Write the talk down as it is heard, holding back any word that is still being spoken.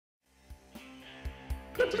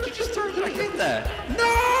Did you just throw it back in there?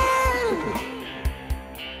 No!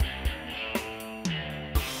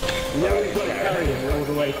 You know we've got to carry him all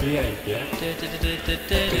the way to the end, yeah?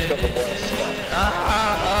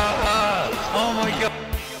 Oh my god!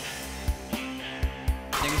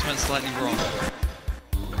 Things went slightly wrong.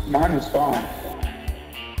 Mine was fine.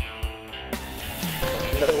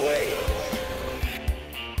 No way.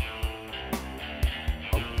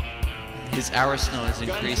 His arsenal is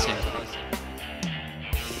increasing.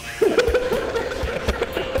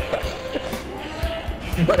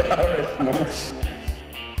 My arsenal.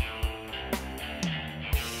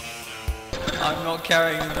 I'm not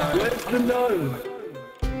carrying the gnome. Where's the gnome?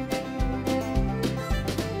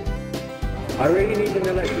 I really need an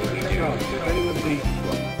electric charge. If anyone needs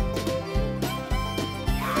one.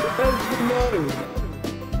 Where's the gnome?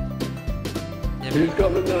 Yeah, Who's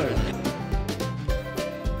got the gnome?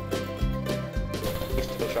 He's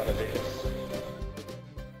still trying to do this.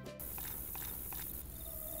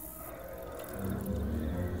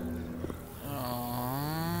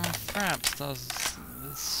 Aww, Fraps does...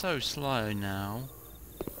 It's so slow now.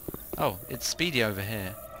 Oh, it's speedy over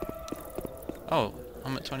here. Oh,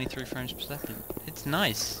 I'm at 23 frames per second. It's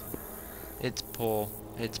nice. It's poor.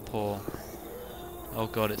 It's poor. Oh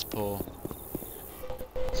god, it's poor.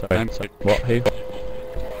 Sorry, what? Who?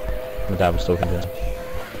 My dad was talking to him.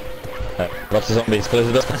 Lots of zombies, close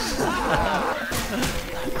the door.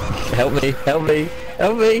 Help me, help me,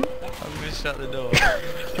 help me! I'm gonna shut the door.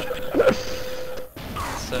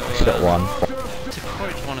 So, She got one. to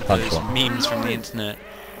quote one of Punch those one. memes from the internet,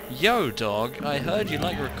 "Yo dog, I heard you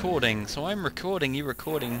like recording, so I'm recording you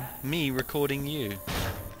recording me recording you."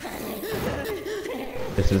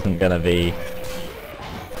 This isn't gonna be...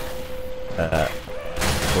 well,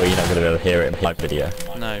 you're not gonna be able to hear it in live video.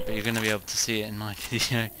 No, but you're gonna be able to see it in my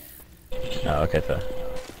video. Oh, okay, fair.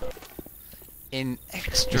 In It's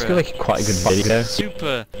extra, gonna make quite a good video.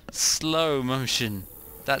 super slow motion.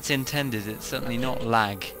 That's intended, it's certainly not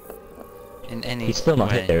lag. In any He's still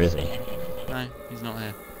not way. here, is he? No, he's not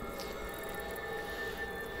here.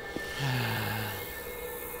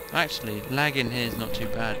 Actually, lag in here is not too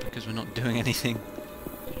bad because we're not doing anything.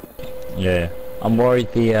 Yeah. I'm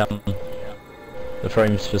worried the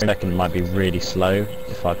frames per second might be really slow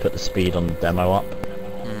if I put the speed on the demo up.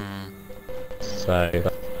 So, do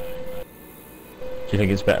you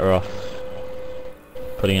think it's better off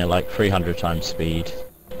putting it like 300 times speed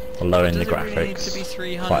or lowering the Does it really need graphics to be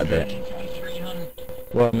 300? quite a bit?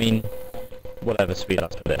 Well, I mean, whatever speed I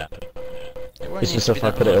put it at. It won't It's need just to be if I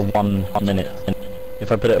that put it high. at 1 minute,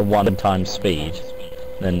 if I put it at 1 times speed,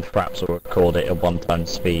 then Fraps will record it at 1 times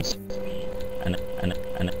speed, and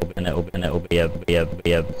it'll be a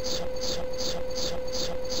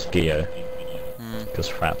skio, because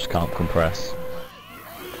Fraps can't compress.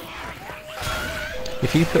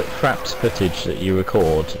 If you put Fraps footage that you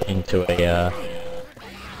record into a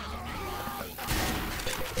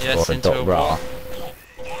Yes, or a into a .rar,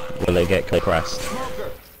 what? will it get compressed?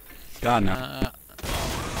 God no.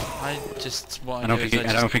 I just what I don't do think is I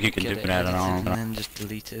just don't think you can get do it that at all. edited and then just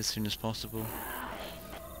delete it as soon as possible.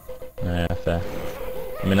 Yeah, fair.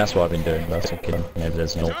 I mean, that's what I've been doing, but I was thinking maybe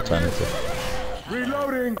there's an alternative.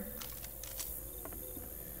 Reloading!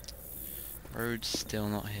 Road's still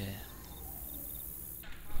not here.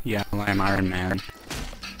 Yeah, I'm Iron Man.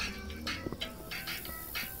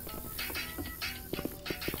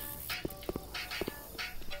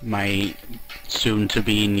 My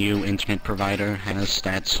soon-to-be new internet provider has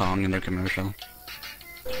that song in their commercial.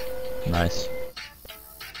 Nice.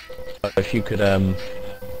 If you could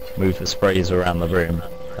move the sprays around the room,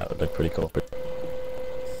 that would be pretty cool.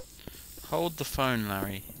 Hold the phone,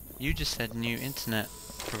 Larry. You just said new internet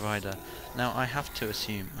provider. Now I have to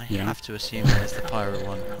assume. Yeah. Have to assume that it's the pirate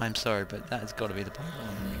one. I'm sorry, but that has got to be the pirate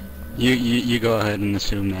one. You go ahead and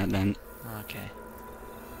assume that then. Okay.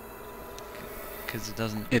 Because it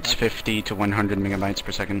doesn't. It's 50 to 100 megabytes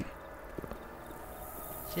per second.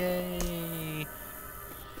 Yay!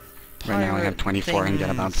 Right now I have Pirate 24 and get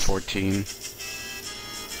about things. 14.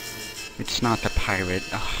 It's not the pirate.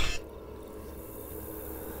 Ugh.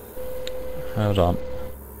 Hold on.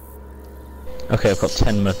 Okay, I've got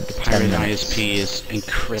 10 minutes. Pirate ISP is 10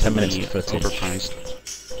 incredibly minutes of footage.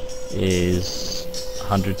 overpriced. Is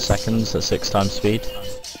 100 seconds at 6 times speed.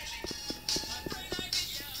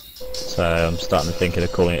 So I'm starting to think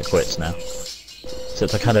of calling it quits now.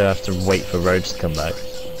 Since I kind of have to wait for Rhodes to come back.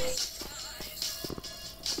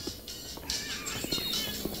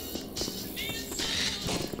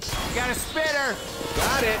 Got a spitter!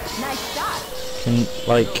 Got it! Nice shot.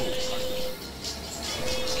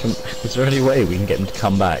 Is there any way we can get him to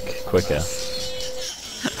come back quicker?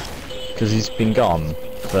 Because he's been gone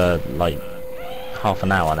for like half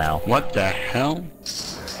an hour now. What the hell?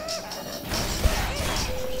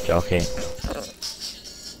 Jockey.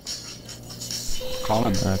 Call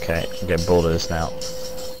him. Okay, I'm getting bored of this now.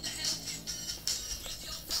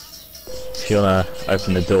 If you wanna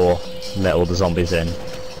open the door, let all the zombies in,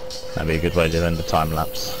 that'd be a good way to end the time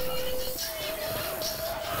lapse.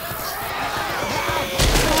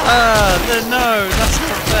 No, that's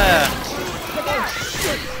not fair.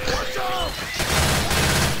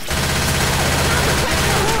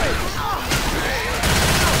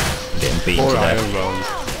 Getting beaten Poor to death. Iron Road.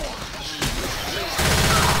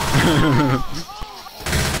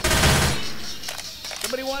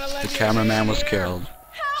 The cameraman was killed.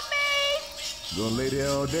 Gonna lay there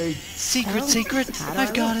all day? Secret, secret.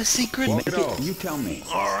 I've got a secret. Walk it off. You tell me.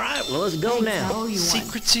 Alright, well let's go now.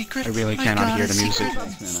 Secret, secret. I really I've cannot got hear a the music. Man, I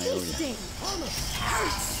owe you.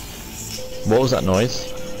 What was that noise?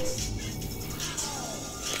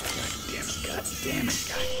 God damn it.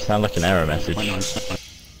 Sound like an error message. Why not?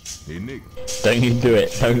 Hey, Nick. Don't you do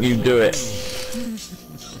it, don't you do it.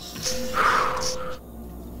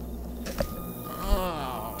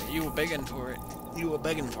 Oh, you were begging for it. You were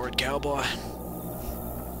begging for it, cowboy.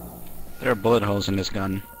 There are bullet holes in this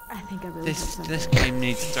gun. I think I really This game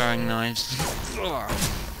needs throwing knives.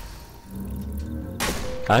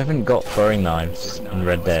 I haven't got throwing knives in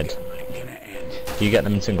Red Dead. Do you get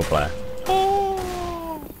them in single player?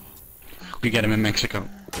 You get him in Mexico.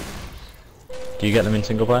 Do you get them in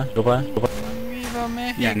single player? Single player?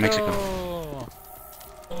 Yeah, in Mexico. Oh,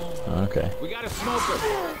 okay. We got a smoker.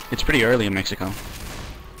 It's pretty early in Mexico.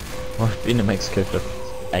 Well, I've been in Mexico for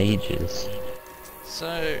ages. So,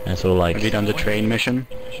 And it's all like, Have you done the train mission?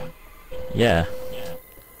 yeah,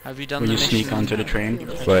 have you done Where the you sneak mission? onto the train?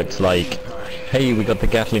 where it's like, hey, we got the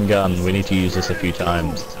Gatling gun, we need to use this a few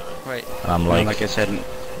times. Wait, And I'm Well, like, like I said,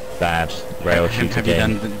 bad rail shooter have you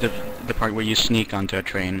game. done the part where you sneak onto a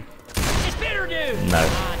train? No,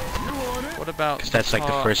 what about? Because that's like the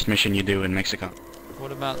part- first mission you do in Mexico.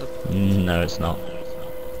 What about the? no, it's not.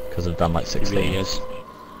 Because I've done like It really 16. is.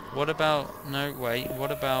 What about? No, wait.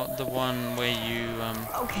 What about the one where you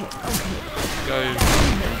Okay. go and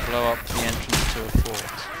blow up the entrance to a fort?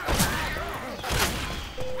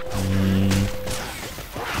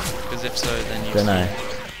 Because if so, then you. Don't know.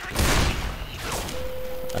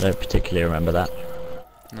 I don't particularly remember that.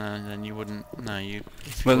 No, then you wouldn't. No, you.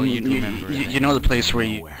 If Well, you'd remember it. you know the place where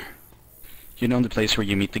you... You know the place where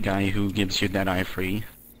you meet the guy who gives you Deadeye free?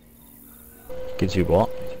 Gives you what?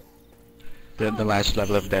 The last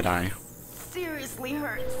level of Deadeye. Seriously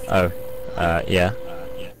hurts. Oh, yeah.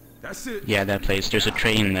 That's it. Yeah, that place. There's a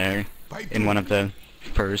train there in one of the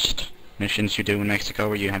first missions you do in Mexico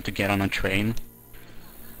where you have to get on a train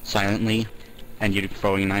silently and you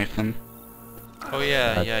throwing knife them. Oh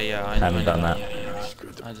yeah, I yeah. I haven't know done that.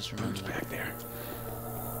 I just remember that.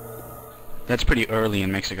 That's pretty early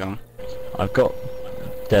in Mexico. I've got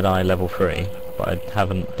Deadeye level 3, but I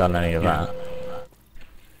haven't done any of Yeah. that.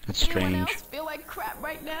 That's strange. Feel like crap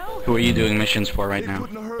right now? Who are you doing missions for right They now?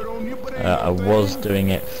 putting a hurt on you, but ain't I no was pain. doing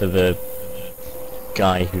it for the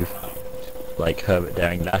guy who, like Herbert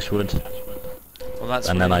Daring Dashwood, Well, that's.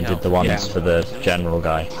 and then I really did the helpful. ones Yeah. for the general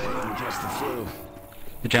guy. Just the flu.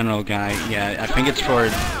 The general guy, yeah, I think it's for...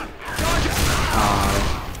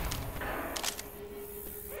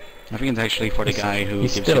 I think it's actually for the guy who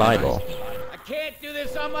He's gives still you the idle.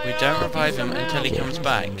 We don't revive him until he comes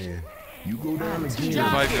back. You go down again.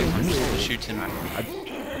 Revive him and shoot him.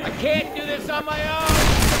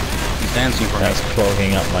 He's dancing for That's me.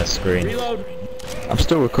 clogging up my screen. I'm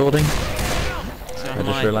still recording. So I am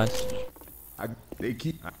just I. realised. They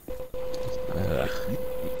keep.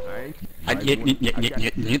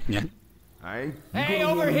 I ain't. Hey,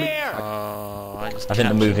 over here! Oh, I just I think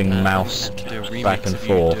the captured moving that. mouse I have to do a remix back and of you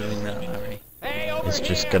forth doing that, Larry. is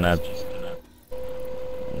just gonna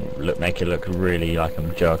make it look really like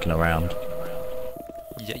I'm jerking around.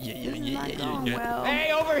 Well,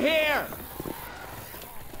 Hey, over here!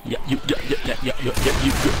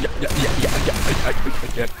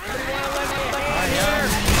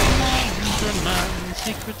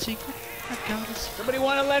 Secret, secret. I got us. Somebody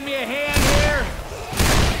want to lend me a hand here?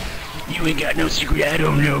 You ain't got no secret, I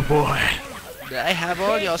don't know, boy. I have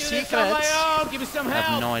all your Do this on secrets. my own. Give me some I have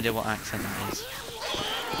help. no idea what accent that is.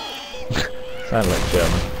 Sound like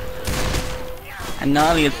German. And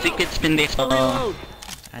all your secrets been this far.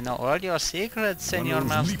 I know all your secrets, Senor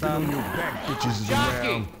Mouse. Leaping on your back, bitches is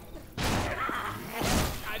around.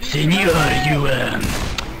 Senor,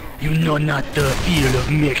 you know not the feel of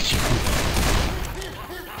Mexico.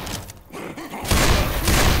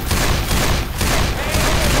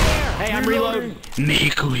 Hey, I'm reloading.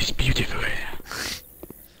 Mexico is beautiful.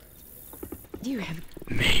 You have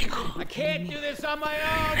I can't do this on my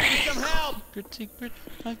own. Need some help. Secret,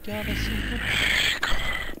 I got a secret.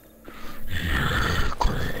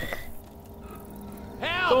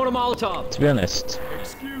 Help! Going to Molotov. To be honest,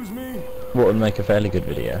 Excuse me. what would make a fairly good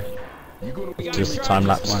video? You gonna be Just a time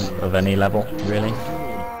lapse of any level, really.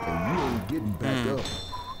 and you ain't getting back up.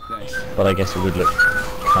 Thanks. But I guess it would look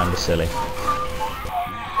kind of silly.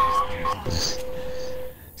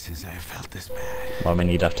 Since I felt this bad. I mean,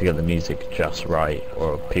 you'd have to get the music just right,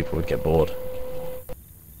 or people would get bored.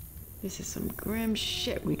 This is some grim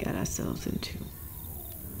shit we got ourselves into.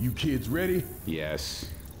 You kids ready? Yes.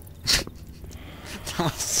 That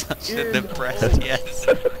was such a depressed yes.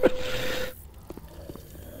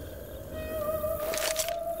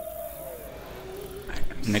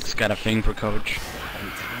 Nick's got a thing for Coach.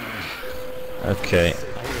 Okay.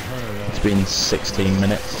 It's been 16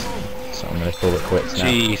 minutes, so I'm gonna call it quits now.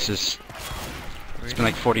 Jesus. It's been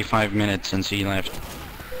like 45 minutes since he left.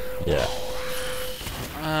 Yeah.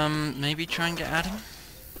 Maybe try and get Adam?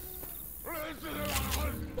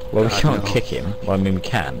 Well, we can't no. kick him. Well, I mean, we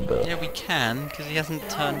can, but... Yeah, we can, because he hasn't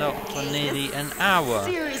turned up for nearly an hour.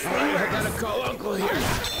 Seriously? I gotta call Uncle here.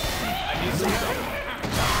 I need some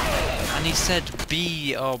help. And he said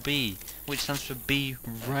BRB, which stands for be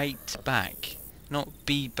right back. Not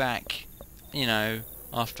be back, you know,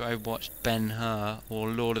 after I watched Ben-Hur or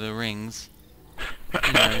Lord of the Rings.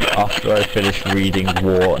 You know. After I finish reading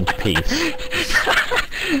War and Peace.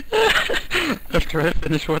 After I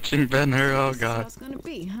finish watching Ben-Hur, oh god. That's gonna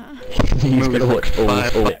be, huh? He's gonna watch all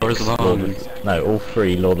 5 hours long. all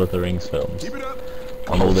 3 Lord of the Rings films. Keep it up.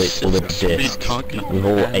 On all the discs, talking. with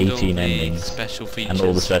all And 18 the endings, special features. and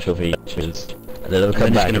all the special features. And then it'll And come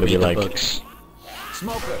then he's back gonna and it'll be read the like, books.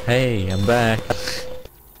 Smoker. hey, I'm back.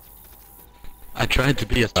 I tried to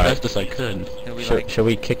be as fast as I could. He'll be like, Shall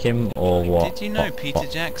we kick him, or what? did you know What- Peter what?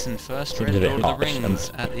 Jackson first Seems read a bit Lord of the harsh, and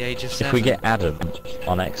Rings at the age of 7? If we get Adam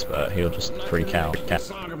on expert, he'll just freak out.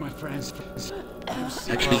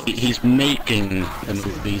 Actually, he's making the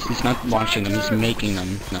movies. He's not watching them, he's making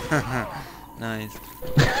them. No. Nice.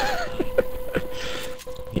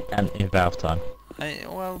 And in Valve time.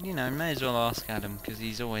 Well, you know, may as well ask Adam, because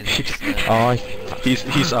he's always upstairs. Oh,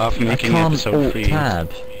 He's off I making can't episode alt 3.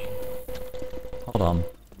 tab. Hold on.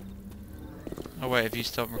 Oh wait, have you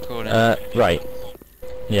stopped recording? Right.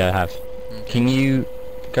 Yeah, I have. Okay. Can you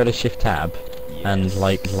go to Shift Tab and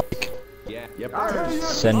like Yeah. Yep.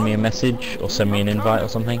 send me a message or send me an invite or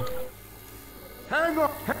something? Hang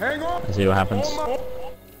on. Hang on. And see what happens.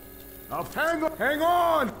 Hang on. Hang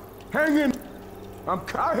on. Hang in.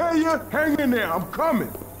 I hear you. Hang in there. I'm coming.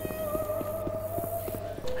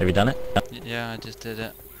 Have you done it? Yeah, I just did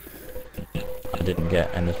it. I didn't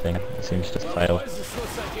get anything. It seems to fail.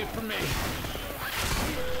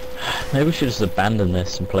 Maybe we should just abandon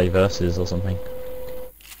this and play versus or something.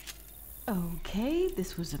 Okay,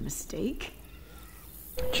 this was a mistake.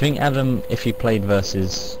 Do you think Adam, if he played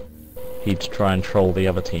versus, he'd try and troll the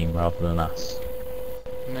other team rather than us?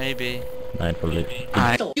 Maybe. No, probably.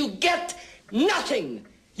 You get nothing!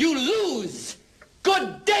 You lose!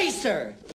 Good day, sir!